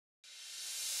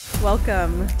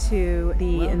Welcome to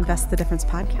the Invest the Difference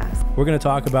podcast. We're going to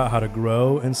talk about how to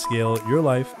grow and scale your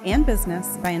life and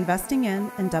business by investing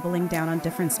in and doubling down on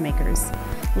difference makers.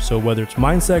 So whether it's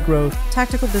mindset growth,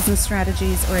 tactical business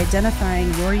strategies, or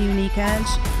identifying your unique edge,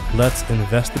 let's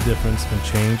invest the difference and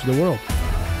change the world.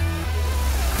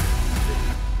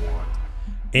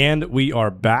 And we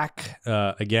are back.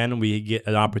 Again, we get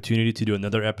an opportunity to do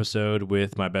another episode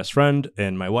with my best friend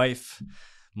and my wife,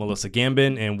 Melissa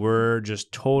Gambin, and we're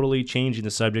just totally changing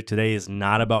the subject. Today is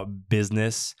not about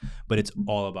business, but it's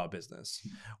all about business.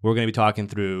 We're going to be talking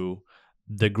through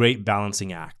the great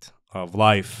balancing act of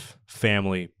life,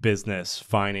 family, business,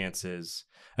 finances.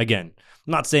 Again,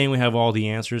 I'm not saying we have all the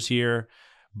answers here,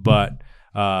 but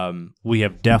we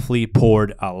have definitely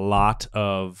poured a lot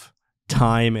of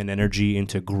time and energy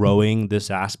into growing this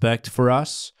aspect for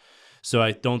us. So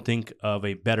I don't think of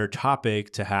a better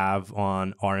topic to have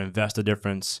on our Invest the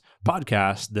Difference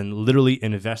podcast than literally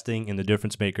investing in the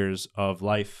difference makers of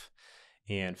life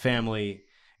and family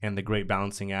and the great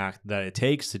balancing act that it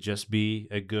takes to just be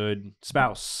a good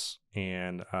spouse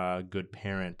and a good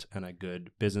parent and a good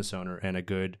business owner and a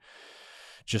good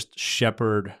just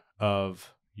shepherd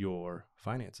of your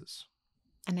finances.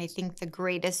 And I think the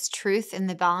greatest truth in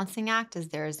the balancing act is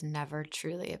there is never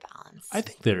truly a balance. I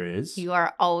think there is. You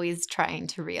are always trying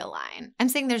to realign. I'm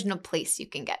saying there's no place you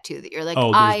can get to that you're like,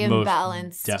 I am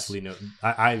balanced. Definitely no.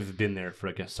 I've been there for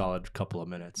like a solid couple of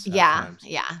minutes. Yeah,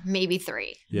 maybe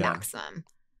 3 maximum.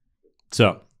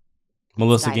 So,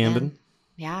 Melissa Gambin.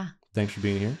 Yeah. Thanks for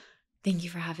being here. Thank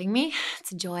you for having me.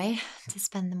 It's a joy to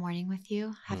spend the morning with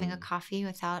you, having a coffee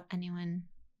without anyone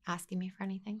asking me for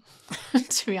anything,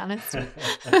 to be honest.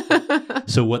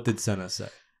 So what did Senna say?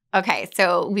 Okay,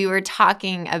 so we were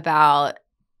talking about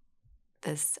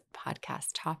this podcast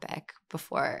topic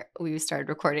before we started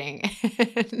recording.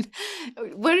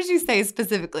 What did you say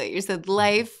specifically? You said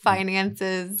life,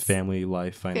 finances. Family,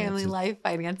 life, finances. Family, life,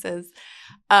 finances.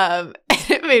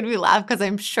 It made me laugh because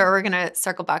I'm sure we're going to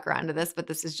circle back around to this, but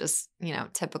this is just,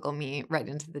 typical me right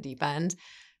into the deep end.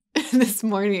 This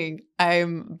morning,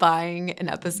 I'm buying an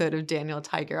episode of Daniel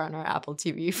Tiger on our Apple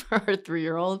TV for our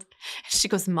 3-year-old. She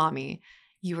goes, "Mommy,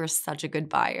 you are such a good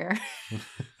buyer."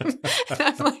 And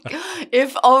I'm like,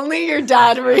 if only your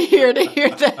dad were here to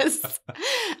hear this.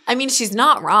 I mean, she's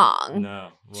not wrong.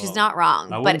 No. Well, she's not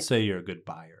wrong. I wouldn't say you're a good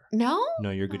buyer. No? No,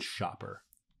 you're a good shopper.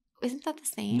 Isn't that the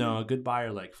same? No, a good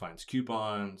buyer finds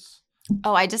coupons.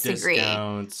 Oh, I disagree.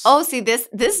 Discounts. Oh, see,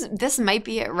 this might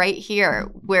be it right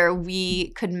here where we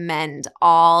could mend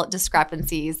all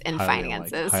discrepancies in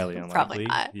finances. Highly unlikely. Probably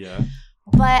not. Yeah.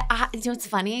 But what's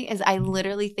funny is I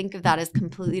literally think of that as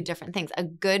completely different things. A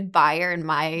good buyer, in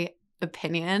my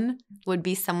opinion, would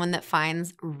be someone that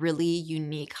finds really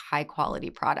unique,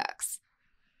 high-quality products.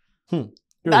 You're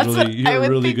a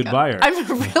really good buyer.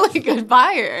 I'm a really good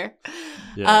buyer.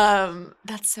 Yeah.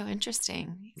 That's so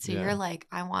interesting. So you're like,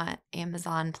 I want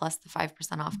Amazon plus the 5%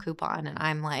 off coupon. And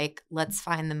I'm like, let's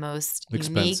find the most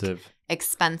unique,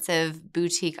 expensive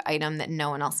boutique item that no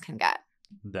one else can get.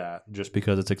 That just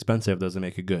because it's expensive doesn't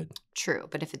make it good. True.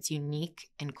 But if it's unique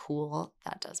and cool,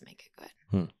 that does make it good.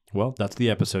 Well, that's the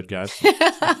episode, guys.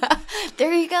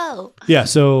 There you go. Yeah.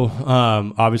 So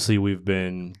obviously we've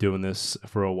been doing this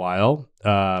for a while.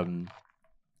 And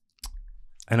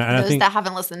I think that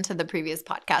haven't listened to the previous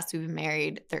podcast, we've been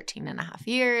married 13 and a half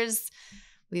years.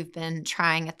 We've been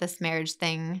trying at this marriage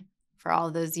thing for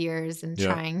all those years and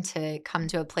trying to come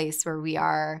to a place where we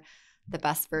are the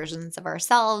best versions of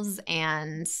ourselves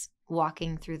and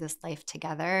walking through this life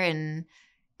together and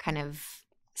kind of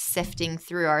sifting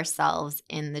through ourselves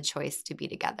in the choice to be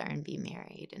together and be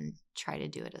married and try to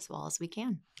do it as well as we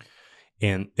can.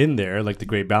 And in there, the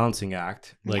great balancing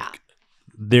act,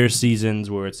 there's seasons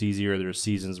where it's easier, there's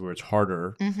seasons where it's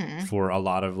harder for a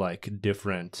lot of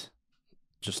different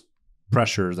just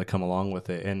pressures that come along with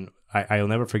it. And I'll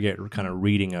never forget kind of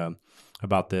reading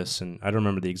about this, and I don't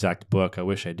remember the exact book. I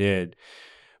wish I did.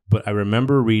 But I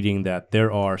remember reading that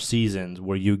there are seasons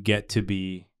where you get to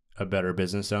be a better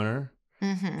business owner.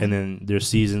 And then there's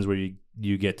seasons where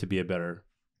you get to be a better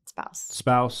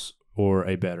spouse or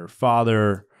a better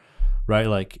father,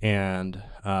 right? And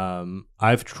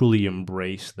I've truly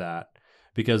embraced that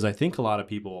because I think a lot of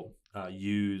people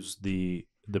use the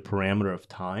parameter of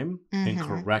time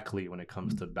incorrectly when it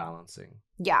comes to balancing.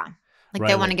 Yeah.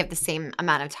 They want to give the same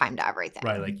amount of time to everything.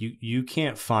 Right. You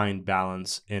can't find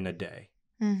balance in a day.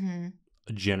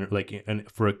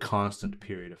 For a constant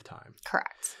period of time.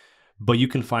 Correct. But you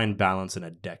can find balance in a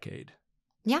decade.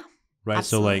 Yeah. Right.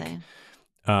 Absolutely.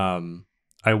 So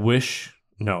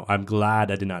I'm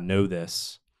glad I did not know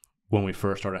this, when we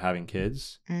first started having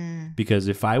kids. Because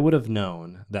if I would have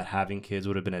known that having kids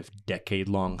would have been a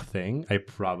decade-long thing, I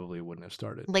probably wouldn't have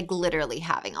started. Like literally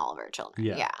having all of our children.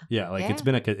 Yeah. Like it's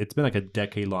been like a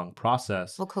decade-long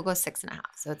process. Well, Coco's 6.5,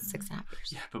 so it's 6.5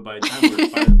 years. Yeah, but by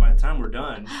the time we're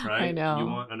done, right? I know. You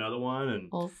want another one, and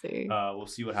we'll see. We'll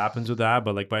see what happens with that.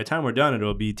 But like by the time we're done,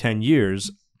 it'll be 10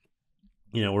 years.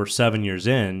 We're 7 years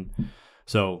in,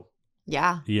 so.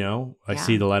 Yeah. I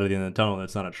see the light at the end of the tunnel.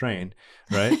 That's not a train,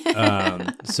 right?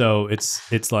 So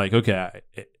it's like, okay,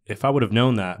 if I would have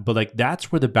known that, but like that's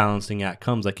where the balancing act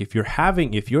comes. Like if you're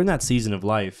in that season of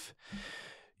life,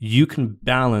 you can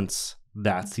balance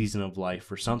that season of life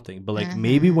for something. But like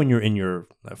maybe when you're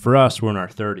for us, we're in our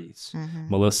 30s.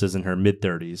 Melissa's in her mid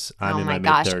 30s. I'm in my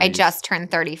gosh, mid-30s. I just turned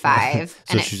 35. So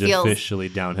and she's it feels officially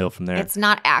downhill from there. It's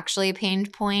not actually a pain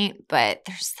point, but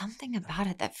there's something about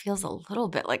it that feels a little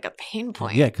bit like a pain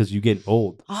point. Yeah, because you get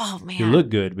old. Oh man, you look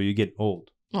good, but you get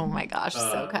old. Oh my gosh,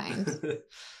 so kind.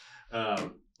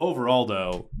 Overall,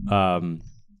 though,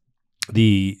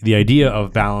 the idea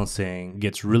of balancing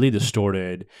gets really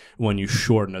distorted when you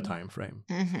shorten a time frame.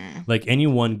 Like any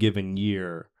one given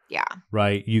year,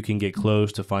 right, you can get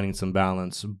close to finding some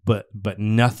balance, but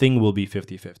nothing will be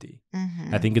 50-50.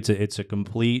 I think it's a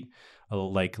complete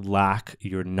like lack.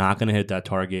 You're not going to hit that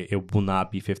target. It will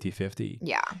not be 50-50.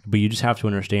 Yeah. But you just have to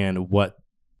understand what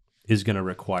is going to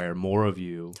require more of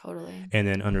you. Totally. And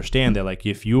then understand that like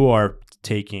if you are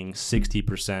taking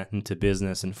 60% into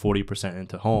business and 40%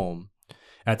 into home,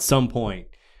 at some point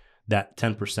that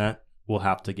 10% will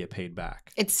have to get paid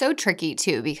back. It's so tricky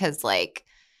too, because like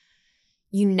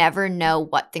you never know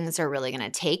what things are really going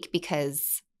to take,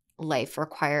 because life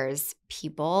requires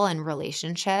people and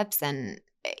relationships. And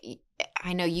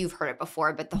I know you've heard it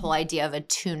before, but the whole idea of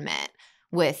attunement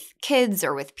with kids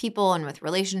or with people and with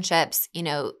relationships,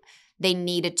 they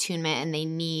need attunement, and they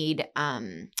need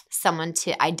someone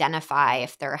to identify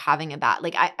if they're having a bad,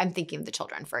 like I'm thinking of the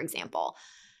children, for example.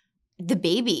 The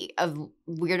baby of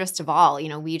weirdest of all,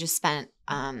 we just spent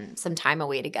some time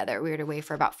away together. We were away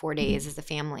for about 4 days as a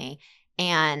family,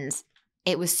 and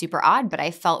it was super odd, but I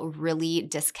felt really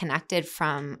disconnected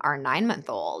from our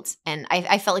 9-month-old, and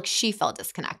I felt like she felt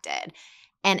disconnected.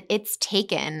 And it's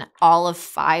taken all of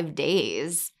 5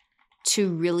 days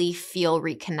to really feel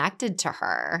reconnected to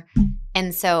her.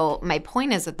 And so my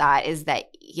point is with that is that,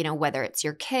 whether it's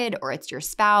your kid or it's your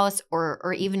spouse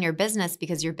or even your business,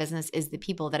 because your business is the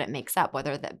people that it makes up,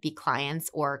 whether that be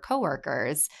clients or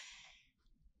coworkers,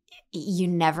 you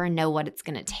never know what it's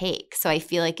going to take. So I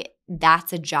feel like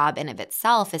that's a job in of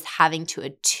itself, is having to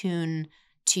attune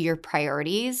to your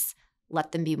priorities,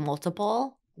 let them be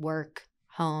multiple: work,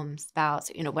 home,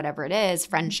 spouse, whatever it is,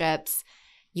 friendships.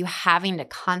 You having to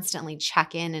constantly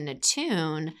check in and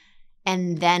attune,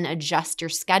 and then adjust your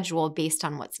schedule based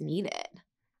on what's needed.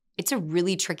 It's a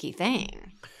really tricky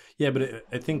thing. Yeah, but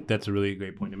I think that's a really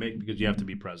great point to make, because you have to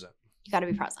be present. You got to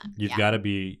be present. You've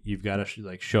got to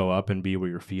like show up and be where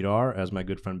your feet are, as my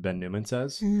good friend Ben Newman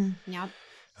says. Yep.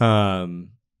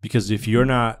 Because if you're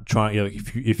not trying,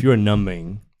 if you're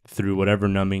numbing through whatever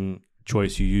numbing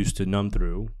choice you use to numb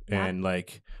through, and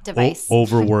like device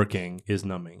overworking is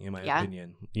numbing, in my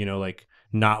opinion. Like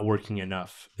not working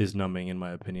enough is numbing, in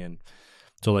my opinion.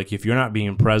 So like if you're not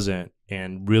being present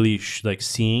and really like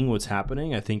seeing what's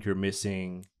happening, I think you're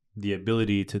missing the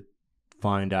ability to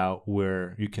find out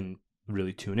where you can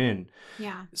really tune in.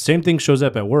 Yeah. Same thing shows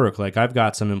up at work. Like I've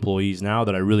got some employees now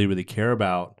that I really, really care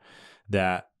about,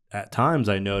 that at times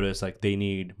I notice like they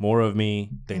need more of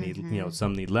me. They need,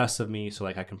 some need less of me. So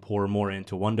like I can pour more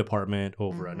into one department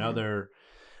over another.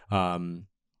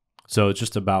 So it's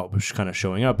just about kind of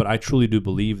showing up. But I truly do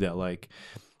believe that like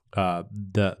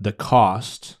the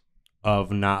cost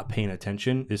of not paying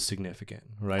attention is significant,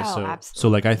 right? Oh, so absolutely. So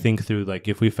like I think through like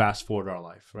if we fast forward our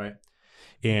life, right?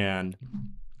 And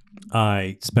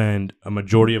I spend a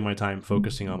majority of my time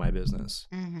focusing on my business,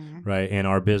 right? And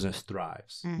our business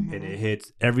thrives, and it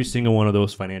hits every single one of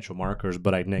those financial markers,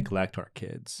 but I neglect our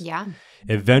kids. Yeah.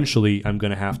 Eventually, I'm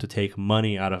going to have to take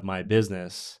money out of my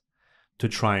business to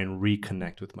try and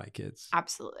reconnect with my kids.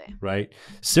 Absolutely. Right?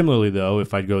 Similarly, though,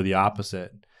 if I go the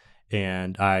opposite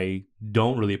and I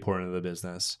don't really pour into the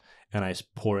business, and I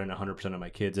pour in 100% of my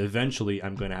kids, eventually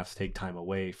I'm going to have to take time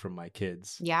away from my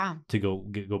kids. Yeah. To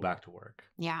go back to work.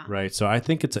 Yeah. Right. So I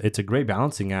think it's a great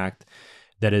balancing act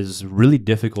that is really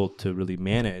difficult to really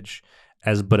manage,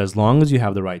 but as long as you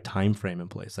have the right time frame in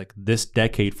place. Like this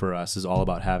decade for us is all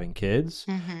about having kids.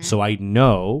 So I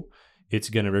know it's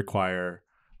going to require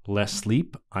less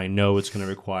sleep. I know it's going to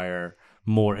require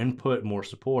more input, more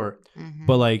support.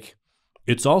 But like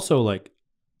it's also like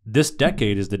this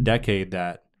decade is the decade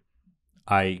that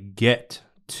I get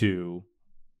to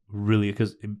really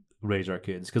raise our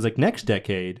kids. Because like next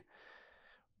decade,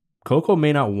 Coco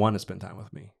may not want to spend time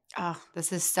with me. Oh,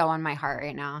 this is so on my heart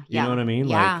right now. You know what I mean?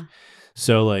 Yeah. Like,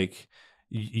 so like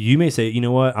you may say, you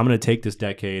know what, I'm going to take this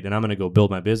decade and I'm going to go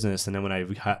build my business. And then when I've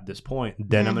hit this point,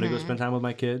 then I'm going to go spend time with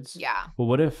my kids. Yeah. Well,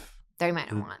 what if they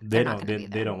might not want? They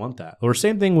don't want that. Or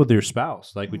same thing with your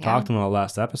spouse. Like we talked in the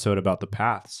last episode about the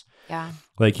paths. Yeah.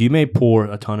 Like you may pour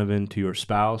a ton of into your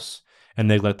spouse and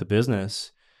neglect the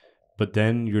business, but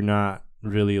then you're not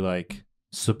really like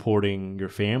supporting your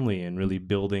family and really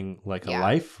building like a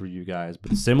life for you guys.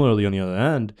 But similarly on the other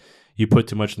end, you put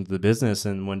too much into the business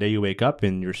and one day you wake up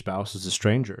and your spouse is a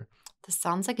stranger. This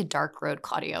sounds like a dark road,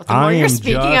 Claudio. The more you're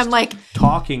speaking, I'm like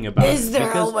talking about is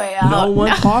there a way out? No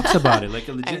one talks about it. Like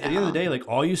legit, at the end of the day, like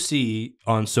all you see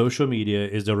on social media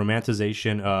is the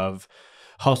romanticization of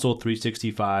Hustle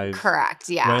 365. Correct.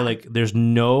 Yeah. Right. Like there's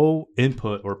no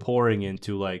input or pouring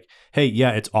into like, hey,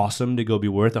 yeah, it's awesome to go be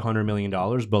worth $100 million,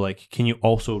 but like, can you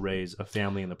also raise a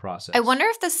family in the process? I wonder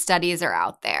if the studies are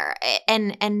out there,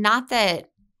 and not that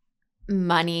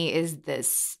money is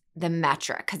the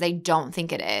metric, because I don't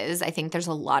think it is. I think there's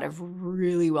a lot of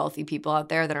really wealthy people out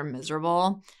there that are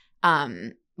miserable,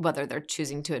 whether they're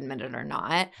choosing to admit it or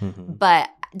not. Mm-hmm. But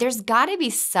there's got to be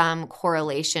some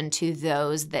correlation to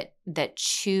those that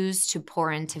choose to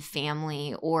pour into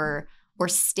family or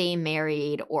stay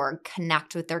married or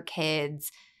connect with their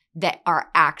kids that are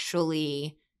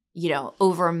actually,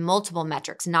 over multiple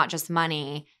metrics, not just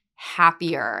money,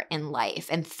 happier in life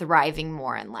and thriving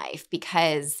more in life.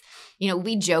 Because,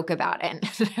 we joke about it,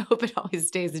 and I hope it always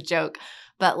stays a joke,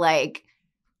 but like,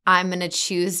 I'm going to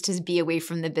choose to be away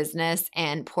from the business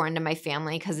and pour into my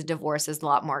family because a divorce is a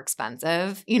lot more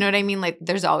expensive. You know what I mean? Like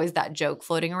there's always that joke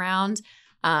floating around.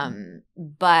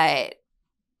 But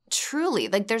truly,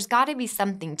 like there's got to be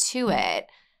something to it.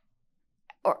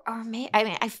 Or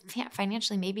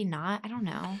financially, maybe not. I don't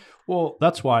know. Well,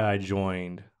 that's why I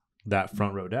joined that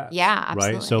Front Row Dads. Yeah,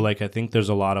 absolutely. Right. So like, I think there's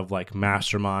a lot of like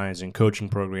masterminds and coaching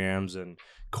programs and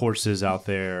courses out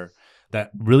there that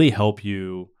really help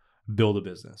you build a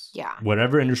business. Yeah.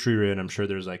 Whatever industry you're in, I'm sure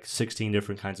there's like 16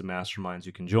 different kinds of masterminds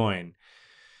you can join.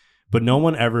 But no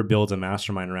one ever builds a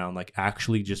mastermind around like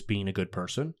actually just being a good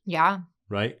person. Yeah.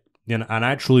 Right. And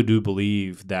I truly do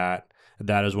believe that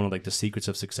is one of like the secrets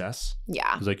of success.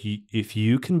 Yeah. It's like if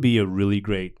you can be a really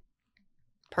great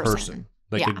person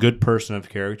like a good person of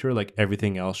character, like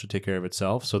everything else should take care of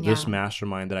itself. So this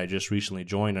mastermind that I just recently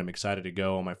joined, I'm excited to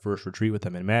go on my first retreat with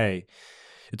them in May.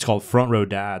 It's called Front Row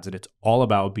Dads, and it's all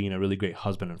about being a really great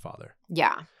husband and father.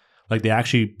 Yeah. Like they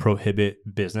actually prohibit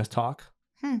business talk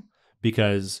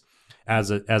because as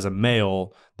a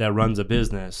male that runs a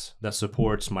business that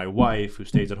supports my wife who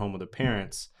stays at home with her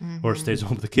parents or stays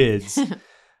home with the kids,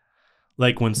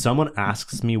 like when someone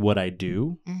asks me what I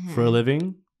do for a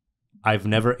living, I've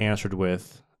never answered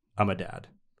with, I'm a dad.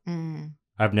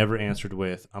 I've never answered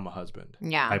with, I'm a husband.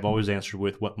 Yeah. I've always answered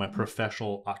with what my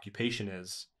professional occupation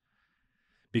is,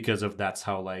 because of that's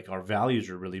how like our values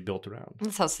are really built around.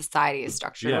 That's how society is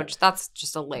structured, which that's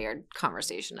just a layered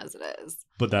conversation as it is.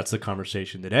 But that's the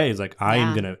conversation today is like, I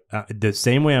am going to, the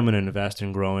same way I'm going to invest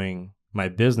in growing my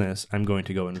business, I'm going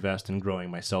to go invest in growing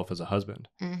myself as a husband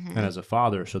and as a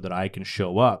father so that I can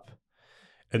show up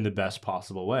in the best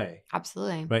possible way.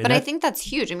 Absolutely. Right? But I think that's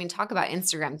huge. I mean, talk about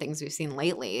Instagram things we've seen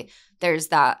lately. There's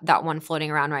that one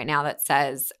floating around right now that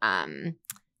says,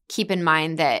 keep in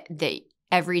mind that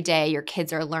every day your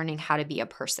kids are learning how to be a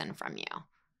person from you,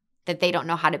 that they don't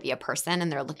know how to be a person and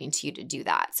they're looking to you to do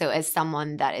that. So as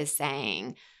someone that is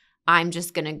saying, I'm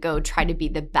just going to go try to be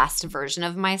the best version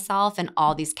of myself in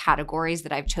all these categories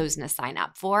that I've chosen to sign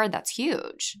up for, that's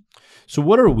huge. So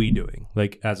what are we doing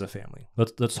like as a family?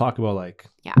 Let's talk about like,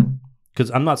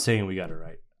 because I'm not saying we got it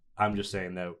right. I'm just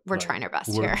saying that we're like, trying our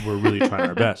best here. We're really trying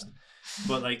our best.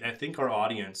 But like, I think our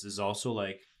audience is also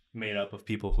like made up of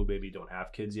people who maybe don't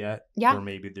have kids yet. Yeah. Or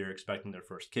maybe they're expecting their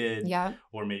first kid. Yeah.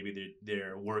 Or maybe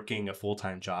they're working a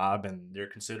full-time job and they're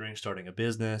considering starting a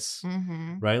business.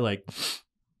 Right? Like,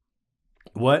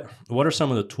 what are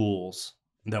some of the tools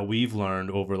that we've learned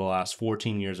over the last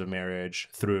 14 years of marriage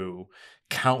through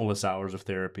countless hours of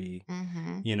therapy,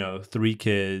 3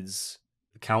 kids,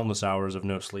 countless hours of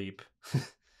no sleep,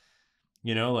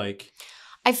 like.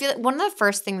 I feel like one of the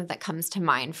first things that comes to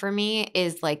mind for me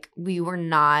is like we were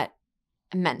not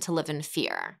meant to live in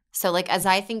fear. So like as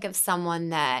I think of someone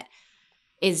that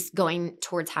is going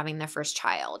towards having their first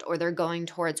child, or they're going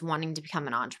towards wanting to become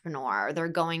an entrepreneur, or they're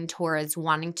going towards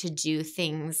wanting to do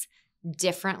things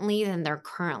differently than they're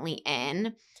currently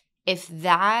in, if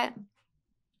that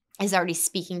is already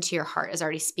speaking to your heart, is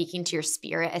already speaking to your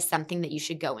spirit as something that you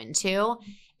should go into,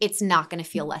 it's not going to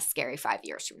feel less scary 5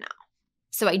 years from now.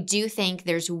 So I do think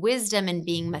there's wisdom in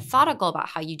being methodical about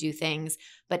how you do things.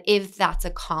 But if that's a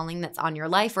calling that's on your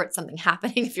life, or it's something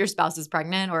happening, if your spouse is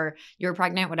pregnant or you're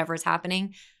pregnant, whatever is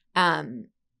happening,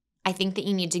 I think that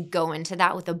you need to go into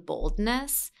that with a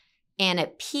boldness and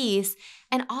at peace,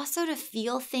 and also to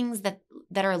feel things that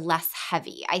are less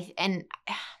heavy.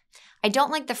 I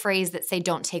don't like the phrase that say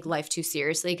don't take life too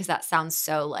seriously, because that sounds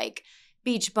so like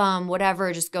beach bum,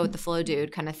 whatever, just go with the flow,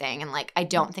 dude kind of thing. And like, I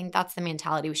don't think that's the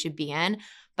mentality we should be in.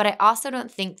 But I also don't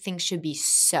think things should be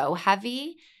so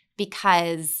heavy,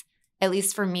 because at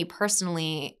least for me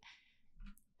personally,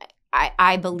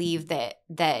 I believe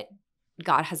that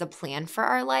God has a plan for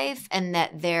our life, and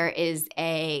that there is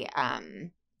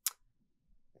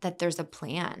that there's a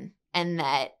plan, and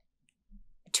that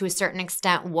to a certain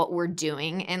extent, what we're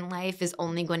doing in life is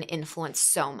only going to influence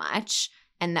so much,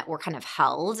 and that we're kind of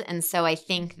held. And so I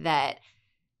think that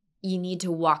you need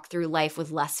to walk through life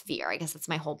with less fear. I guess that's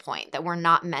my whole point, that we're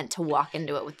not meant to walk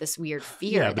into it with this weird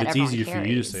fear. Yeah, but it's easier for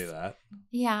you to say that.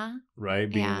 Yeah.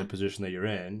 Right? Being in the position that you're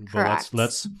in. Correct.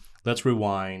 But let's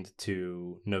rewind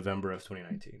to November of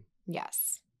 2019.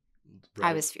 Yes.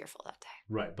 Right? I was fearful that day.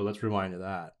 Right. But let's rewind to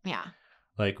that. Yeah.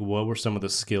 Like, what were some of the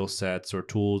skill sets or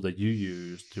tools that you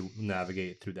used to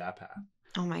navigate through that path?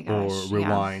 Oh my gosh. Or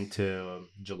rewind to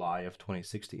July of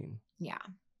 2016. Yeah.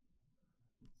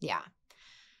 Yeah.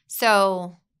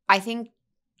 So I think,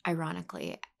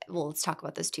 ironically, well, let's talk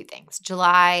about those two things.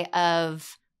 July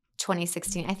of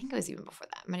 2016, I think it was even before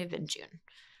that. It might have been June.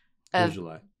 It was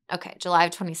July. Okay, July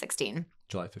of 2016.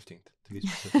 July 15th, to be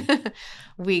specific.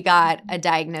 We got a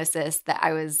diagnosis that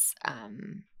I was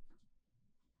 7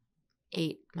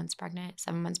 months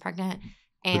pregnant.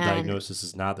 And the diagnosis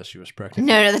is not that she was pregnant.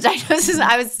 No, the diagnosis,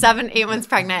 I was 8 months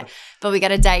pregnant, but we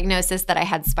got a diagnosis that I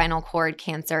had spinal cord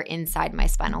cancer inside my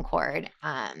spinal cord.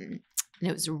 And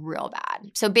it was real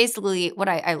bad. So basically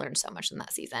I learned so much in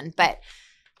that season, but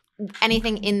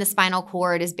anything in the spinal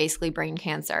cord is basically brain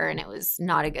cancer, and it was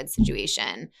not a good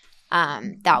situation.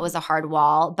 That was a hard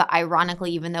wall, but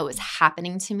ironically, even though it was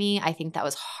happening to me, I think that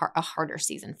was a harder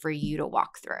season for you to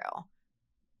walk through.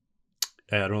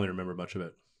 I don't really remember much of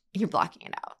it. You're blocking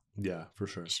it out. Yeah, for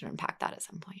sure. You should unpack that at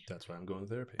some point. That's why I'm going to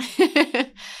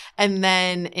therapy. And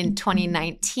then in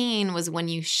 2019 was when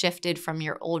you shifted from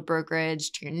your old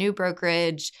brokerage to your new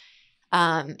brokerage.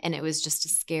 And it was just a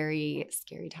scary,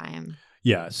 scary time.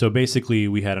 Yeah. So basically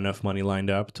we had enough money lined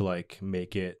up to like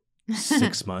make it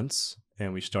 6 months.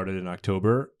 And we started in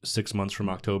October. 6 months from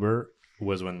October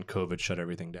was when COVID shut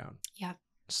everything down. Yeah.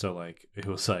 So like it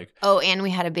was like, oh, and we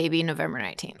had a baby November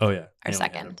 19th. Oh yeah, our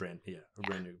second. A brand new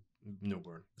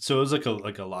newborn. So it was like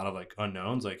a lot of like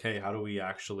unknowns. Like, hey, how do we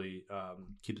actually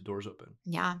keep the doors open?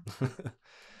 Yeah.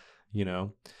 You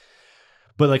know,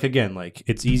 but like again, like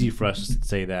it's easy for us to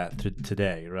say that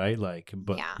today, right? Like,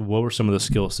 but what were some of the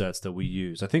skill sets that we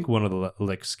used? I think one of the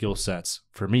like skill sets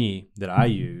for me that I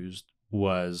used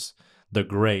was the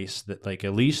grace that like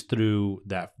at least through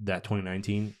that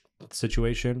 2019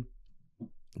 situation.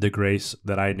 The grace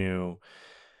that I knew,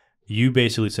 you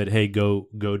basically said, hey, go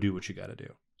do what you got to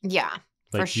do. Yeah,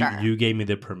 like for sure. You gave me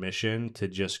the permission to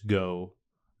just go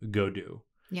do.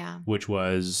 Yeah. Which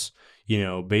was,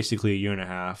 basically a year and a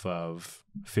half of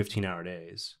 15-hour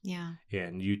days. Yeah.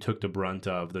 And you took the brunt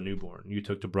of the newborn. You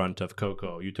took the brunt of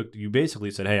Coco. You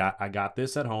basically said, hey, I got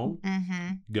this at home.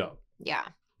 Mm-hmm. Go. Yeah.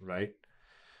 Right?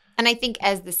 And I think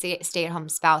as the stay-at-home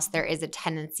spouse, there is a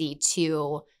tendency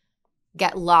to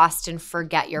get lost and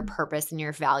forget your purpose and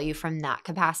your value from that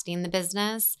capacity in the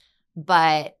business.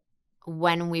 But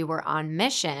when we were on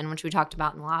mission, which we talked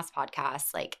about in the last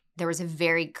podcast, like there was a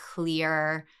very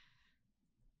clear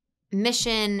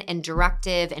mission and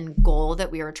directive and goal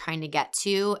that we were trying to get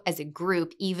to as a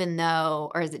group,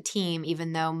 or as a team,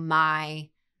 even though my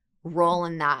role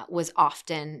in that was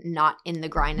often not in the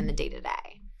grind in the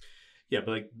day-to-day. Yeah,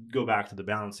 but like go back to the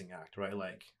balancing act, right?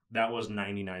 Like that was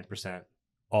 99%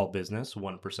 all business,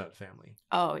 1% family.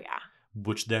 Oh, yeah.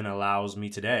 Which then allows me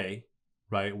today,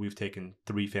 right? We've taken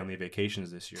 3 family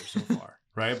vacations this year so far,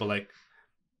 right? But like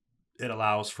it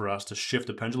allows for us to shift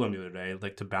the pendulum the other day,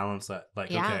 like to balance that.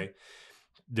 Like, okay,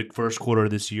 the first quarter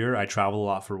of this year, I travel a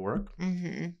lot for work,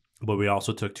 but we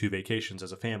also took 2 vacations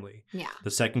as a family. Yeah.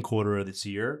 The second quarter of this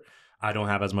year, I don't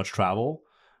have as much travel.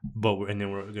 And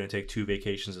then we're going to take 2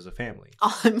 vacations as a family.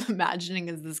 All I'm imagining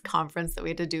is this conference that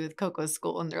we had to do with Coco's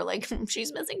school. And they're like,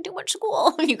 she's missing too much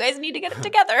school. You guys need to get it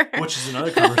together. Which is another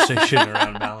conversation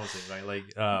around balancing, right?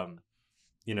 Like,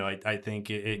 I think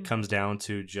it comes down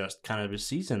to just kind of a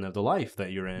season of the life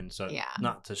that you're in. So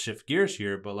not to shift gears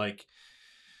here, but like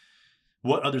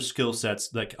what other skill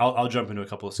sets, like I'll jump into a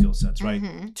couple of skill sets, right?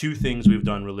 Mm-hmm. 2 things we've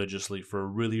done religiously for a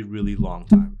really, really long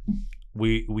time.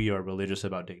 We are religious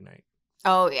about date night.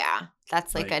 Oh yeah.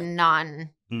 That's like a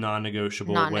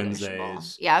non-negotiable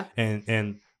Wednesdays. Yep.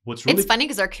 And what's really it's funny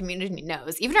because our community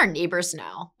knows. Even our neighbors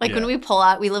know. Like Yeah. when we pull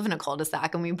out, we live in a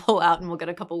cul-de-sac and we pull out and we'll get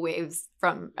a couple waves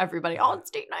from everybody. Oh, it's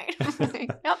date night.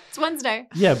 Like, yep, it's Wednesday.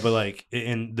 Yeah, but like,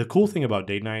 and the cool thing about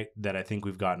date night that I think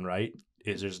we've gotten right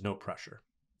is there's no pressure.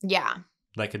 Yeah.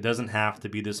 Like it doesn't have to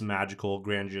be this magical,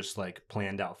 grandiose, like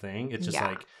planned out thing. It's just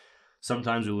like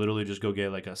sometimes we literally just go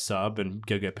get like a sub and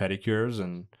go get pedicures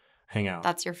and hang out.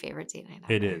 That's your favorite date night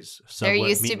ever. It is. There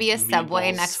used to be a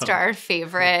Subway next to our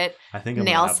favorite I think I'm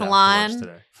nail gonna have that for lunch salon.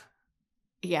 today.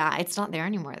 Yeah, it's not there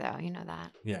anymore though. You know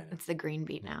that. Yeah, It's the green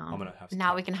beet now. I'm gonna have to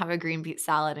Now we can have a green beet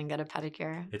salad and get a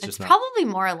pedicure. It's just not- probably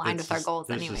more aligned it's with our just- goals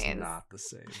it's anyways. just not the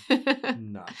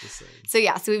same. Not the same. So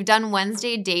yeah, so we've done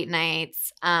Wednesday date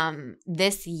nights.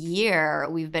 This year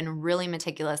we've been really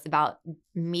meticulous about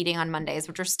meeting on Mondays,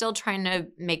 which we're still trying to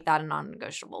make that a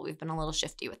non-negotiable. We've been a little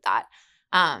shifty with that.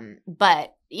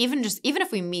 But even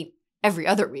if we meet every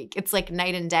other week, it's like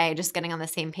night and day, just getting on the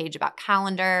same page about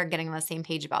calendar, getting on the same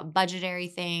page about budgetary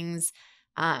things.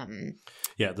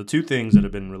 Yeah, the 2 things that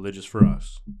have been religious for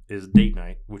us is date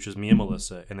night, which is me and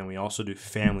Melissa, and then we also do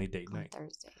family date On night,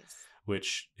 Thursdays.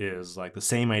 which is like the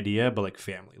same idea but like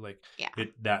family. Like Yeah.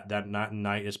 that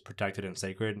night is protected and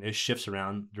sacred, and it shifts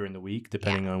around during the week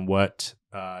depending on what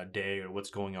day or what's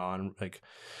going on. Like,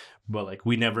 but like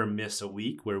we never miss a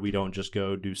week where we don't just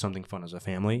go do something fun as a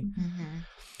family. Mm-hmm.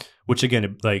 Which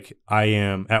again, like I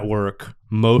am at work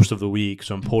most of the week,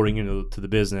 so I'm pouring into the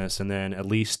business, and then at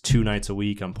least 2 nights a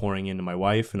week I'm pouring into my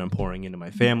wife and I'm pouring into my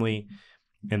family,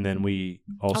 and then we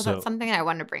also. that's something I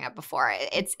wanted to bring up before.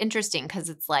 It's interesting because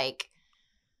it's like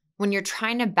when you're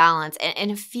trying to balance, and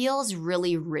it feels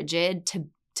really rigid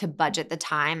to budget the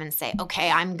time and say, okay,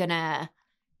 I'm gonna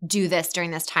do this during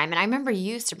this time. And I remember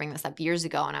you used to bring this up years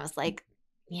ago, and I was like,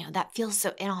 that feels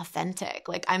so inauthentic.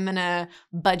 Like, I'm going to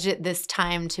budget this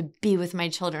time to be with my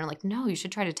children. Like, no, you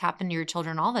should try to tap into your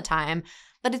children all the time.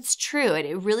 But it's true.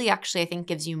 It really actually, I think,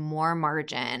 gives you more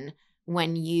margin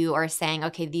when you are saying,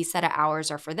 okay, these set of hours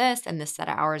are for this, and this set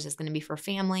of hours is going to be for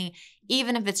family,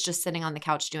 even if it's just sitting on the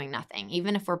couch doing nothing,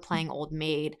 even if we're playing Old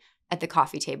Maid at the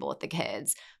coffee table with the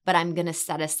kids. But I'm going to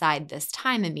set aside this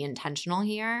time and be intentional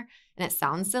here. And it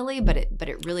sounds silly, but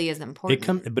it really is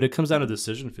important. But it comes down to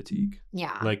decision fatigue.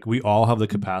 Yeah. Like we all have the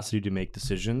capacity to make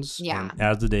decisions. Yeah. And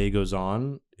as the day goes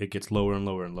on, it gets lower and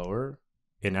lower and lower.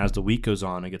 And as the week goes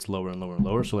on, it gets lower and lower and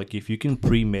lower. So like if you can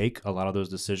pre-make a lot of those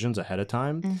decisions ahead of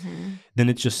time, then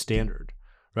it's just standard,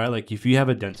 right? Like if you have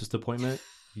a dentist appointment,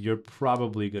 you're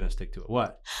probably going to stick to it.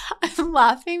 What? I'm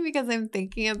laughing because I'm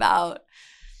thinking about.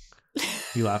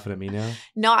 You laughing at me now?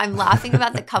 No, I'm laughing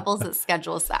about the couples that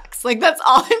schedule sex. Like that's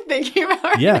all I'm thinking about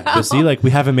right now. But see, like we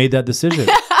haven't made that decision.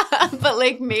 But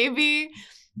like maybe,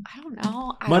 I don't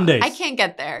know. Mondays. I can't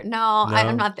get there. No,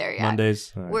 I'm not there yet.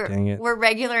 Mondays. All right, dang it. We're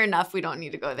regular enough. We don't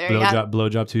need to go there yet.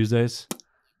 Blowjob Tuesdays.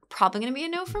 Probably going to be a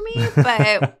no for me.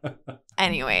 But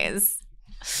anyways.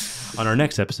 On our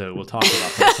next episode, we'll talk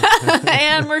about that.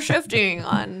 And we're shifting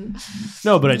on.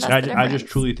 No, but I just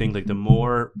truly think like the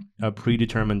more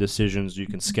predetermined decisions you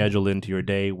can schedule into your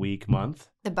day, week, month,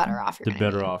 the better off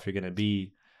you're going to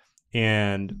be.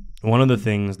 And one of the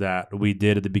things that we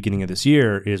did at the beginning of this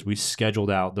year is we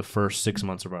scheduled out the first 6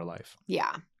 months of our life.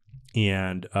 Yeah.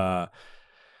 And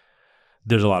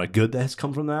there's a lot of good that's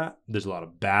come from that. There's a lot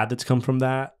of bad that's come from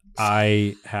that.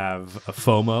 I have a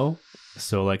FOMO.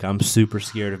 So like I'm super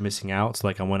scared of missing out. So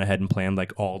like I went ahead and planned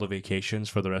like all the vacations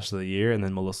for the rest of the year. And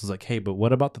then Melissa's like, hey, but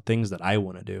what about the things that I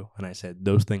want to do? And I said,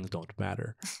 those things don't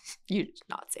matter. You did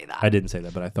not say that. I didn't say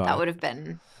that, but I thought that would have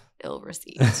been ill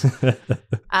received.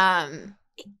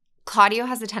 Claudio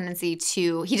has a tendency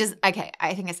to, I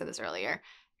think I said this earlier.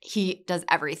 He does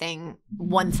everything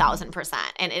 1000%.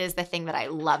 And it is the thing that I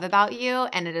love about you.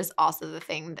 And it is also the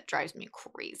thing that drives me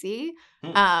crazy.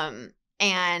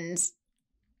 And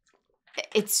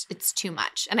it's too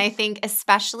much. And I think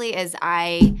especially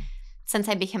since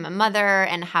I became a mother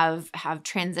and have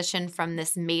transitioned from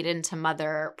this maiden to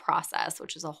mother process,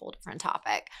 which is a whole different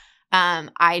topic,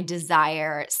 I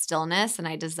desire stillness and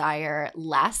I desire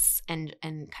less and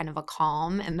kind of a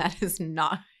calm. And that is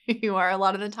not who you are a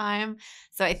lot of the time.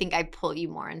 So I think I pull you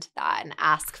more into that and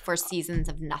ask for seasons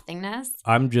of nothingness.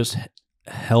 I'm just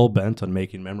hell-bent on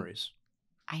making memories.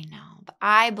 I know, but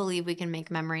I believe we can make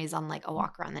memories on like a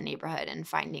walk around the neighborhood and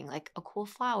finding like a cool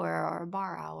flower or a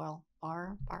barn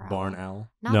owl.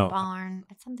 Not barn.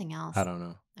 It's something else. I don't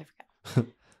know. I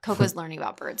forget. Coco's learning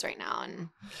about birds right now. And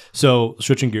so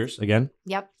switching gears again.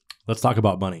 Yep. Let's talk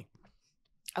about money.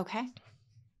 Okay.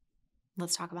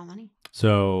 Let's talk about money.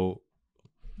 So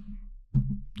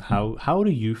how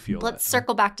do you feel? Let's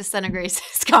circle back to Senna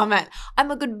Grace's comment. I'm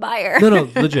a good buyer. No,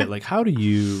 legit. Like, how do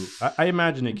you? I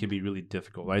imagine it can be really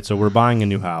difficult, right? So we're buying a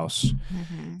new house,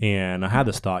 and I had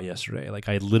this thought yesterday. Like,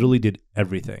 I literally did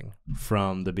everything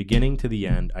from the beginning to the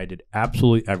end. I did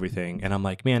absolutely everything, and I'm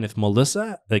like, man, if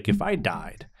I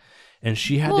died, and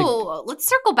she had let's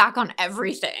circle back on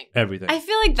everything. Everything. I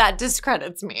feel like that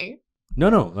discredits me.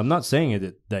 No, I'm not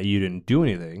saying that you didn't do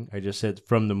anything. I just said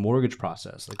from the mortgage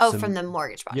process. From the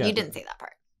mortgage process. Yeah, you didn't say that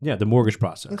part. Yeah, the mortgage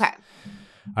process. Okay.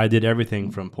 I did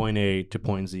everything from point A to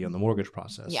point Z on the mortgage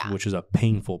process, which is a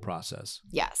painful process.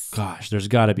 Yes. Gosh, there's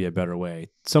got to be a better way.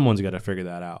 Someone's got to figure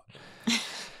that out.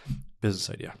 Business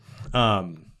idea.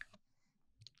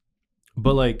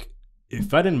 But like,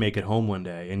 if I didn't make it home one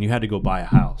day and you had to go buy a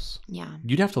house,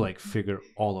 you'd have to like figure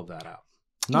all of that out.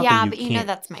 But you know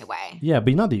that's my way. Yeah,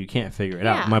 but not that you can't figure it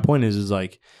out. My point is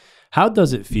like, how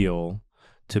does it feel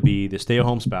to be the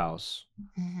stay-at-home spouse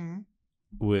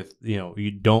with,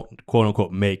 you don't, quote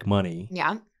unquote, make money.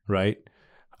 Yeah. Right?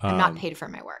 I'm not paid for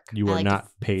my work. You are not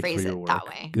paid for your work. That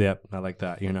way. Yep, I like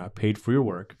that. You're not paid for your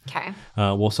work. Okay.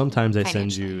 Well, sometimes I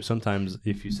send you. Sometimes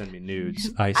if you send me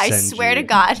nudes, I swear to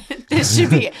God, this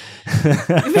should be. We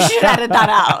should edit that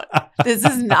out. This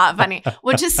is not funny.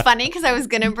 Which is funny because I was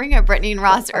gonna bring up Brittany and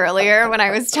Ross earlier when I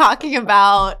was talking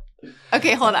about.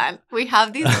 Okay, hold on. We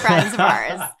have these friends of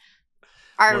ours,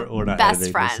 our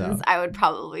best friends. I would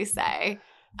probably say.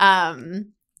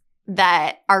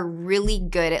 That are really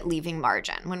good at leaving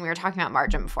margin. When we were talking about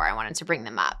margin before, I wanted to bring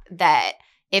them up. That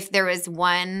if there was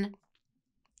one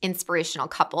inspirational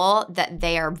couple, that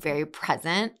they are very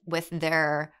present with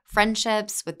their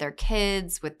friendships, with their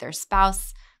kids, with their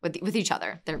spouse, with each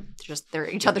other. They're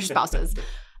each other's spouses.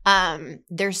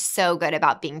 They're so good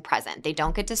about being present. They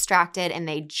don't get distracted and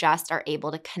they just are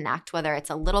able to connect, whether it's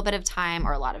a little bit of time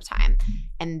or a lot of time.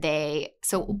 And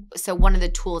so one of the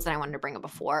tools that I wanted to bring up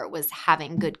before was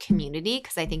having good community,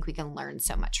 because I think we can learn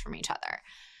so much from each other.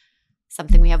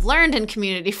 Something we have learned in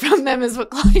community from them is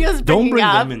what Claudio's bringing up. Don't bring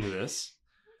them into this.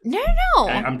 No.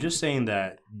 I'm just saying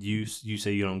that you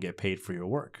say you don't get paid for your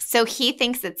work. So he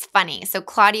thinks it's funny. So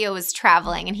Claudio was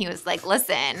traveling and he was like,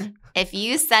 listen, if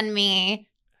you send me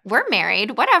 – we're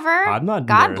married, whatever. I'm not.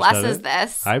 God blesses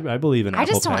this. I believe in Apple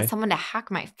Pay. I just don't want someone to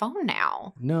hack my phone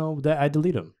now. No, I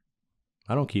delete them.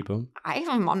 I don't keep them. I have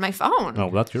them on my phone. Oh,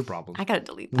 that's your problem. I gotta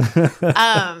delete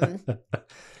them.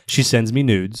 She sends me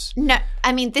nudes. No,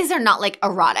 I mean these are not like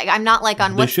erotic. I'm not like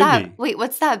on what's that? Wait,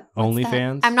 what's that?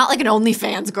 OnlyFans? I'm not like an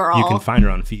OnlyFans girl. You can find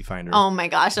her on Feet Finder. Oh my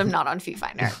gosh, I'm not on Feet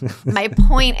Finder. My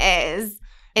point is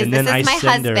this is my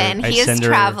husband. He is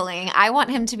traveling. I want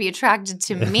him to be attracted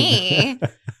to me.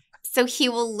 So he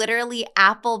will literally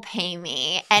Apple Pay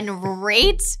me and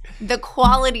rate the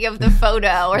quality of the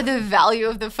photo or the value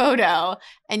of the photo,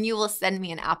 and you will send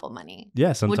me an Apple money.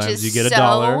 Yeah, sometimes you get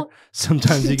 $1,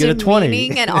 sometimes you get a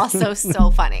 20. And also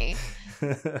so funny.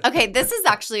 Okay, this is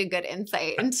actually a good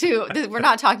insight into – we're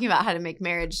not talking about how to make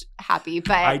marriage happy,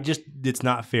 but – it's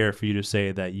not fair for you to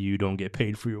say that you don't get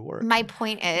paid for your work. My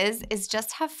point is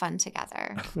just have fun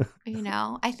together.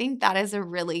 I think that is a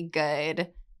really good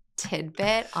 –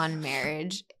 tidbit on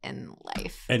marriage and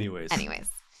life. Anyways,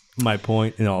 my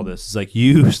point in all this is like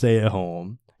you stay at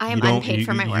home. I am unpaid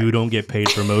for my work. You don't get paid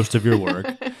for most of your work.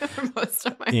 For most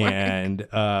of my work. And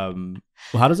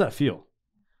how does that feel?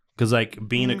 Because like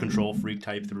being a control freak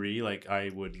type 3, like I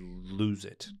would lose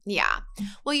it. Yeah.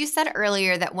 Well, you said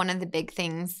earlier that one of the big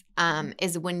things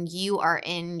is when you are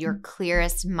in your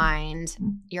clearest mind,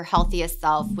 your healthiest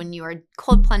self, when you are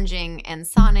cold plunging and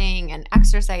sauning and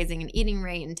exercising and eating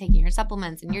right and taking your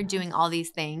supplements and you're doing all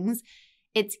these things,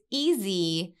 it's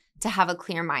easy to have a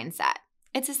clear mindset.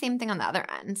 It's the same thing on the other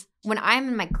end. When I'm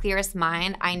in my clearest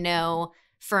mind, I know –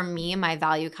 for me, my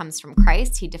value comes from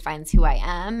Christ. He defines who I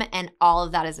am, and all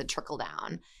of that is a trickle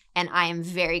down. And I am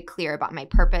very clear about my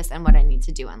purpose and what I need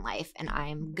to do in life, and I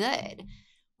am good.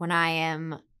 When I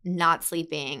am not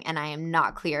sleeping and I am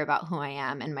not clear about who I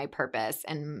am and my purpose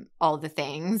and all the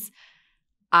things,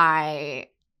 I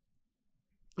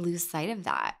lose sight of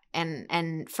that.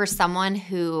 And for someone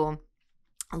who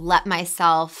let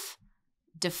myself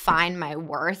define my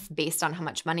worth based on how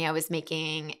much money I was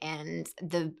making and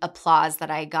the applause that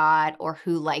I got or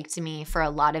who liked me for a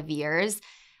lot of years,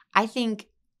 I think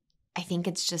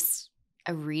it's just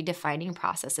a redefining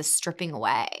process, a stripping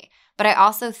away. But I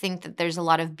also think that there's a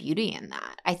lot of beauty in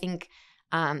that. I think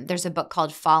there's a book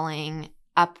called Falling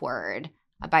Upward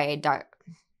by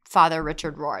Father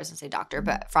Richard Rohr. I was going to say doctor,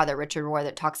 but Father Richard Rohr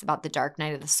that talks about the dark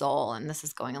night of the soul. And this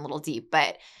is going a little deep,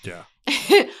 but yeah.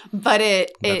 But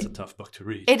that's a tough book to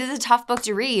read. It is a tough book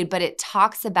to read, but it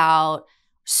talks about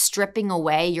stripping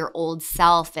away your old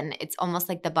self, and it's almost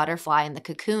like the butterfly in the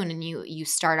cocoon, and you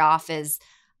start off as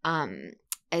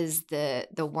the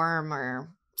worm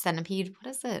or centipede. What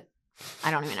is it?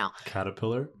 I don't even know.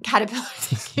 Caterpillar.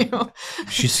 Thank you.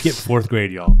 She skipped 4th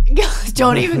grade, y'all.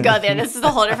 Don't even go there. This is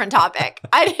a whole different topic.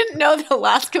 I didn't know that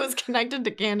Alaska was connected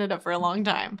to Canada for a long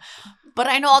time. But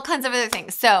I know all kinds of other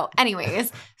things. So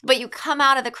anyways, but you come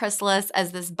out of the chrysalis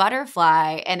as this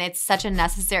butterfly, and it's such a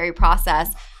necessary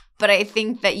process. But I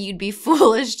think that you'd be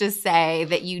foolish to say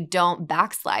that you don't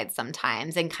backslide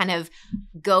sometimes and kind of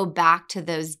go back to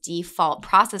those default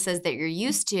processes that you're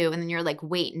used to. And then you're like,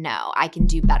 wait, no, I can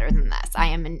do better than this.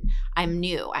 I'm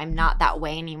new. I'm not that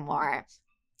way anymore.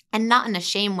 And not in a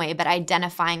shame way, but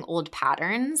identifying old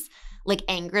patterns. Like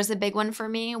anger is a big one for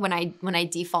me. When I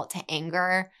default to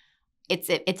anger, it's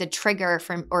a trigger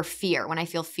or fear. When I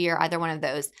feel fear, either one of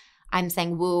those, I'm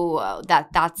saying, whoa,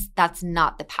 that's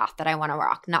not the path that I want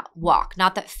to walk.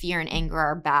 Not that fear and anger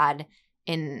are bad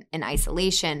in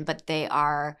isolation, but they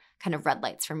are kind of red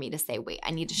lights for me to say, wait,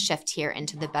 I need to shift here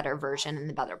into the better version and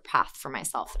the better path for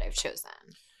myself that I've chosen.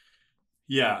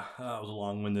 Yeah, that was a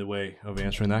long-winded way of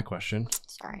answering that question.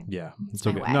 Sorry. Yeah, it's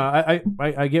okay. No,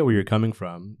 I get where you're coming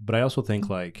from, but I also think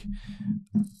like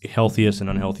healthiest and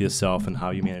unhealthiest self and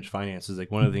how you manage finances.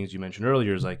 Like one of the things you mentioned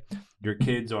earlier is like your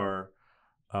kids are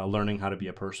learning how to be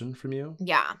a person from you.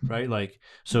 Yeah. Right? Like,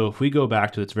 so if we go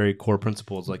back to its very core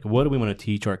principles, like what do we want to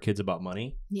teach our kids about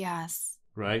money? Yes.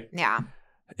 Right? Yeah.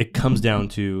 It comes down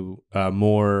to the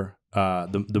more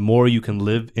you can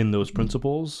live in those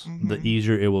principles, the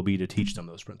easier it will be to teach them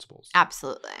those principles.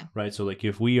 Absolutely. Right? So like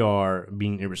if we are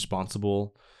being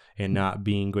irresponsible and not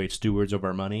being great stewards of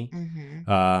our money,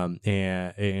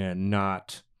 and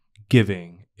not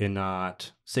giving and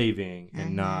not saving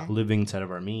and not living inside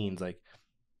of our means, like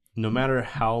no matter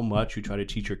how much you try to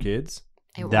teach your kids,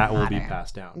 that will be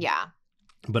passed down. Yeah.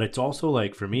 But it's also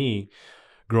like for me,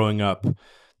 growing up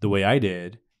the way I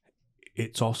did,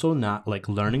 it's also not like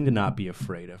learning to not be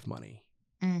afraid of money.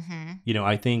 You know,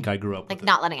 I think I grew up like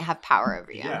not letting it have power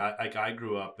over you. Yeah, like I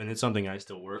grew up, and it's something I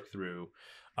still work through.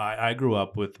 I grew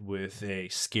up with a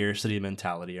scarcity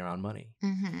mentality around money,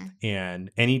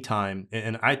 and anytime,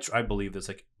 and I believe this,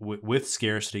 like with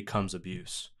scarcity comes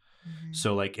abuse.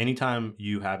 So like anytime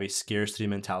you have a scarcity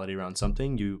mentality around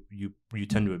something, you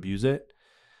tend to abuse it.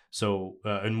 So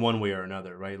in one way or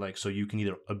another, right? Like, so you can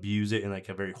either abuse it in like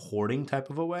a very hoarding type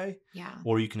of a way,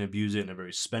 or you can abuse it in a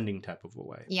very spending type of a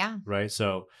way. Yeah. Right.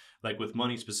 So like with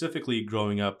money specifically,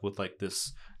 growing up with like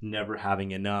this never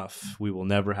having enough, we will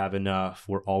never have enough,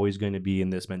 we're always going to be in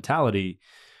this mentality.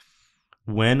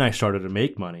 When I started to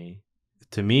make money,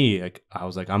 to me, like I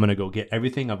was like, I'm going to go get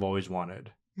everything I've always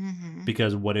wanted.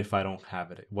 Because what if I don't have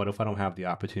it? What if I don't have the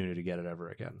opportunity to get it ever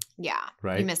again? Yeah.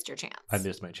 Right. You missed your chance. I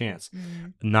missed my chance.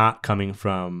 Not coming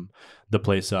from the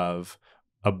place of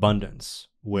abundance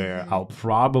where I'll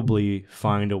probably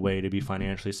find a way to be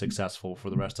financially successful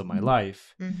for the rest of my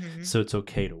life. So it's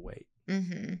okay to wait.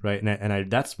 Right.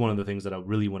 And that's one of the things that I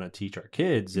really want to teach our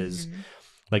kids is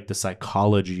like the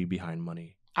psychology behind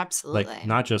money. Absolutely. Like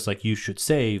not just like you should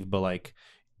save, but like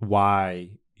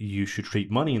why you should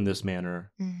treat money in this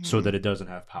manner so that it doesn't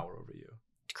have power over you.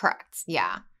 Correct.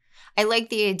 Yeah. I like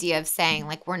the idea of saying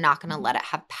like, we're not going to let it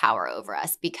have power over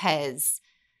us because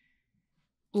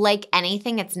like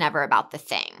anything, it's never about the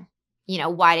thing. You know,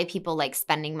 why do people like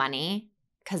spending money?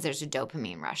 Because there's a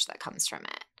dopamine rush that comes from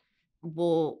it.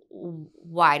 Well,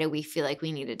 why do we feel like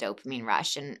we need a dopamine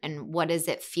rush? And what does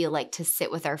it feel like to sit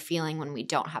with our feeling when we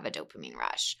don't have a dopamine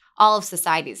rush? All of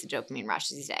society is a dopamine rush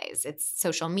these days. It's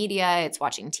social media, it's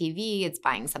watching TV, it's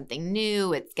buying something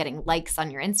new, it's getting likes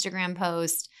on your Instagram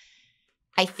post.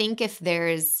 I think if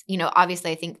there's, you know,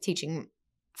 obviously I think teaching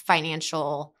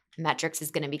financial metrics is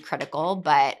going to be critical,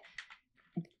 but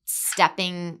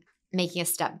making a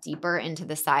step deeper into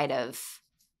the side of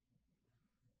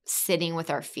sitting with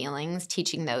our feelings,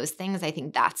 teaching those things, I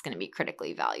think that's going to be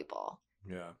critically valuable.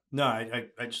 Yeah. No, I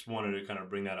just wanted to kind of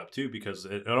bring that up too, because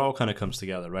it all kind of comes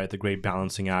together, right? The great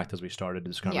balancing act, as we started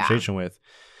this conversation with,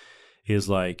 is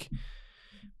like,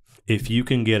 if you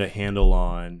can get a handle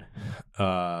on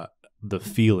the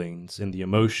feelings and the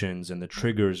emotions and the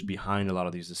triggers behind a lot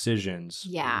of these decisions,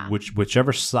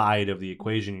 whichever side of the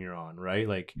equation you're on, right?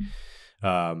 Like,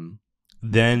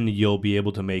 then you'll be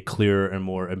able to make clearer and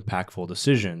more impactful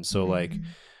decisions. So like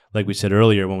we said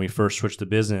earlier, when we first switched to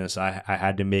business, I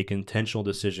had to make intentional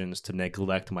decisions to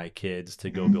neglect my kids to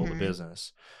go build a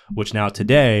business, which now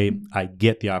today I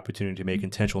get the opportunity to make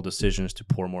intentional decisions to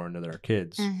pour more into their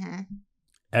kids.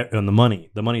 on the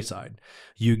money side.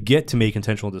 You get to make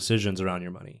intentional decisions around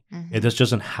your money. Mm-hmm. It just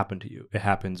doesn't happen to you. It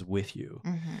happens with you.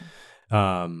 Mm-hmm.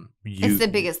 It's the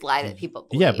biggest lie that people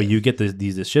believe. Yeah, but you get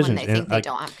these decisions. When they think they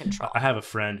don't have control. I have a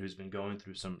friend who's been going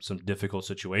through some difficult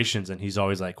situations, and he's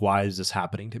always like, "Why is this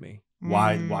happening to me?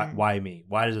 Why me?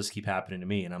 Why does this keep happening to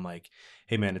me?" And I'm like,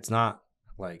 "Hey, man, it's not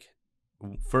like,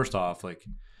 first off, like,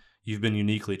 you've been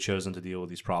uniquely chosen to deal with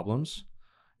these problems,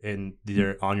 and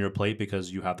they're on your plate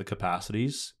because you have the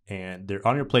capacities, and they're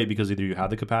on your plate because either you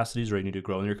have the capacities or you need to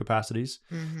grow in your capacities.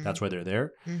 Mm-hmm. That's why they're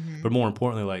there. Mm-hmm. But more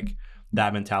importantly, like,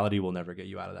 that mentality will never get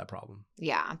you out of that problem."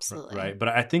 Yeah, absolutely. Right. But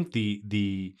I think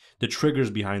the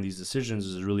triggers behind these decisions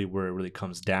is really where it really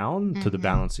comes down to the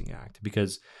balancing act,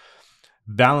 because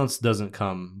balance doesn't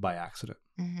come by accident.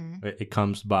 Mm-hmm. It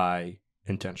comes by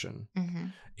intention. Mm-hmm.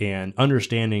 And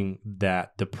understanding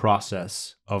that the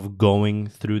process of going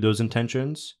through those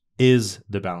intentions is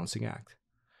the balancing act.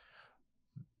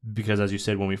 Because as you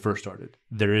said when we first started,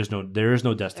 there is no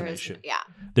destination.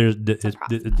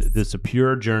 There's a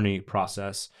pure journey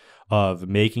process of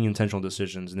making intentional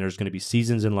decisions, and there's going to be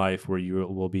seasons in life where you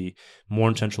will be more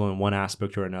intentional in one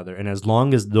aspect or another. And as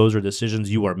long as those are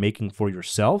decisions you are making for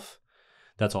yourself,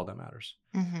 that's all that matters.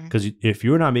 Because if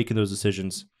you're not making those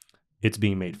decisions, it's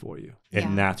being made for you,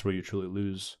 and that's where you truly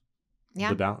lose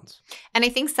the balance. And I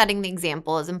think setting the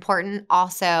example is important.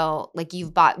 Also, like,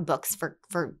 you've bought books for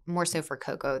more so for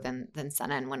Coco than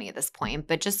Senna and Winnie at this point,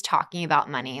 but just talking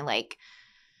about money, like,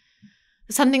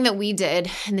 something that we did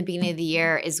in the beginning of the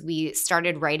year is we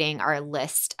started writing our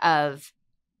list of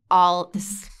all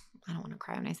this. I don't want to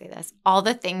cry when I say this. All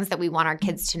the things that we want our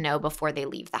kids to know before they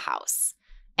leave the house.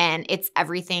 And it's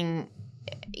everything,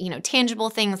 tangible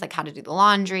things like how to do the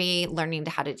laundry, learning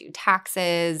how to do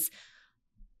taxes,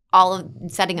 all of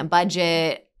setting a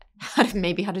budget, how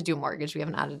to do a mortgage. We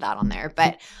haven't added that on there.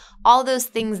 But all those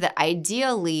things that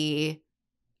ideally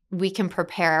we can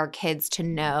prepare our kids to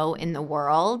know in the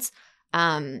world.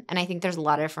 And I think there's a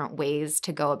lot of different ways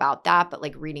to go about that, but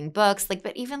like reading books,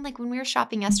 but even like when we were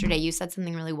shopping yesterday, you said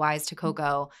something really wise to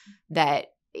Coco that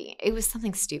it was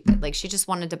something stupid. Like, she just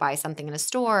wanted to buy something in a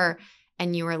store,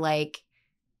 and you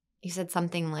said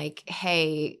something like,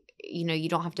 hey, you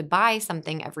don't have to buy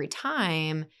something every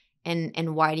time.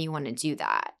 And why do you want to do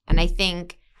that? And I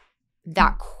think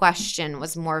that question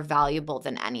was more valuable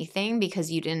than anything,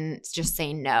 because you didn't just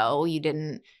say no. You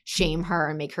didn't shame her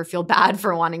and make her feel bad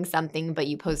for wanting something, but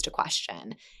you posed a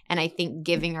question. And I think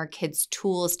giving our kids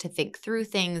tools to think through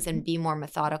things and be more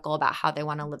methodical about how they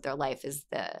want to live their life is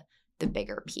the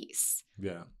bigger piece.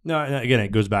 Yeah. No, and again,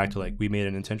 it goes back to, like, we made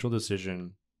an intentional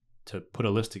decision to put a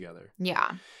list together.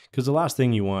 Yeah. Because the last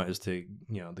thing you want is to,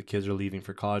 the kids are leaving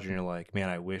for college and you're like, man,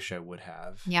 I wish I would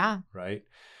have. Yeah. Right.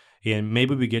 And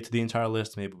maybe we get to the entire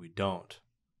list, maybe we don't.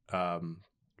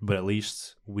 But at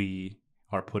least we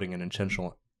are putting an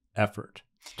intentional effort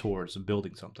towards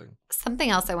building something.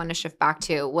 Something else I want to shift back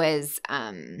to was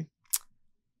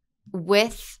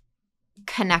with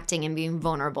connecting and being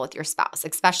vulnerable with your spouse,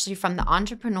 especially from the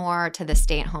entrepreneur to the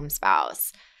stay-at-home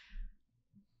spouse.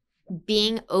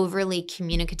 Being overly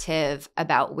communicative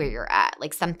about where you're at,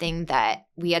 like something that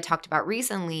we had talked about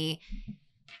recently,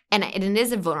 and it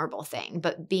is a vulnerable thing,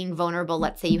 but being vulnerable,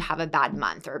 let's say you have a bad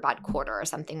month or a bad quarter or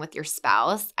something with your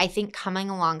spouse, I think coming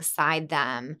alongside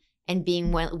them and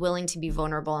being willing to be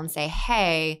vulnerable and say,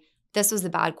 hey, this was a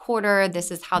bad quarter. This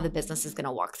is how the business is going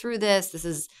to walk through this.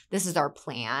 This is our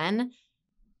plan.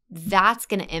 That's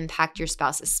going to impact your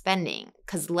spouse's spending.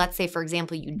 Because let's say, for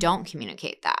example, you don't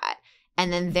communicate that.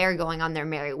 And then they're going on their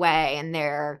merry way and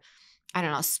they're, I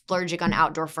don't know, splurging on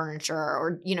outdoor furniture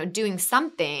or, doing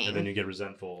something. And then you get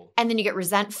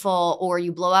resentful. Or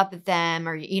you blow up at them,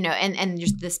 or, and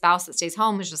just the spouse that stays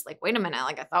home is just like, wait a minute,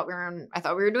 like I thought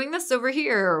we were doing this over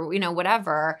here, or,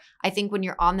 whatever. I think when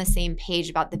you're on the same page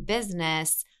about the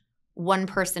business, one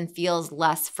person feels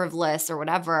less frivolous or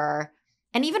whatever.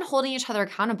 And even holding each other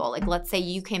accountable. Like, let's say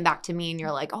you came back to me and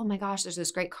you're like, oh my gosh, there's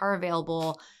this great car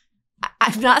available.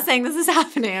 I'm not saying this is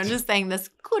happening. I'm just saying this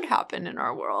could happen in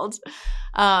our world.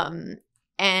 And,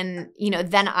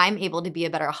 then I'm able to be a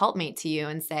better helpmate to you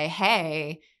and say,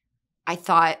 hey, I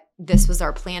thought this was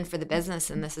our plan for the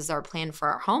business and this is our plan for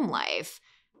our home life.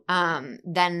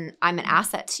 Then I'm an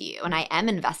asset to you, and I am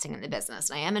investing in the business,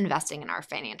 and I am investing in our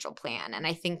financial plan. And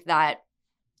I think that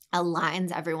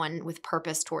aligns everyone with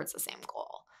purpose towards the same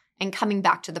goal. And coming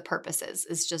back to the purposes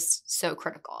is just so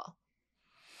critical.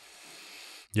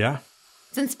 Yeah.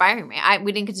 It's inspiring me.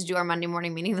 We didn't get to do our Monday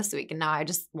morning meeting this week, and now I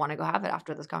just want to go have it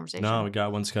after this conversation. No, we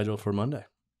got one scheduled for Monday.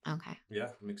 Okay.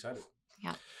 Yeah, I'm excited.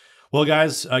 Yeah. Well,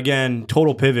 guys, again,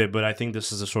 total pivot, but I think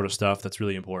this is the sort of stuff that's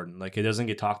really important. Like, it doesn't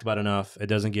get talked about enough. It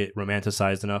doesn't get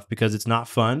romanticized enough because it's not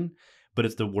fun, but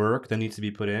it's the work that needs to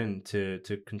be put in to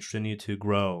continue to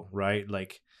grow, right?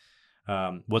 Like,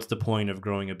 what's the point of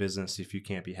growing a business if you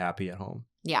can't be happy at home?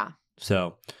 Yeah.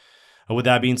 So with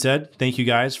that being said, thank you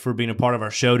guys for being a part of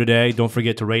our show today. Don't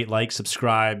forget to rate, like,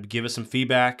 subscribe, give us some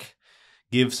feedback.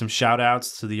 Give some shout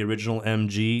outs to the original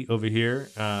MG over here.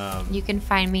 You can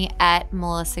find me at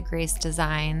Melissa Grace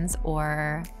Designs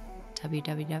or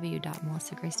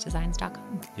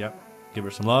www.melissagracedesigns.com. Yep. Give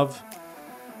her some love.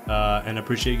 And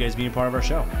appreciate you guys being a part of our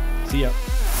show. See ya.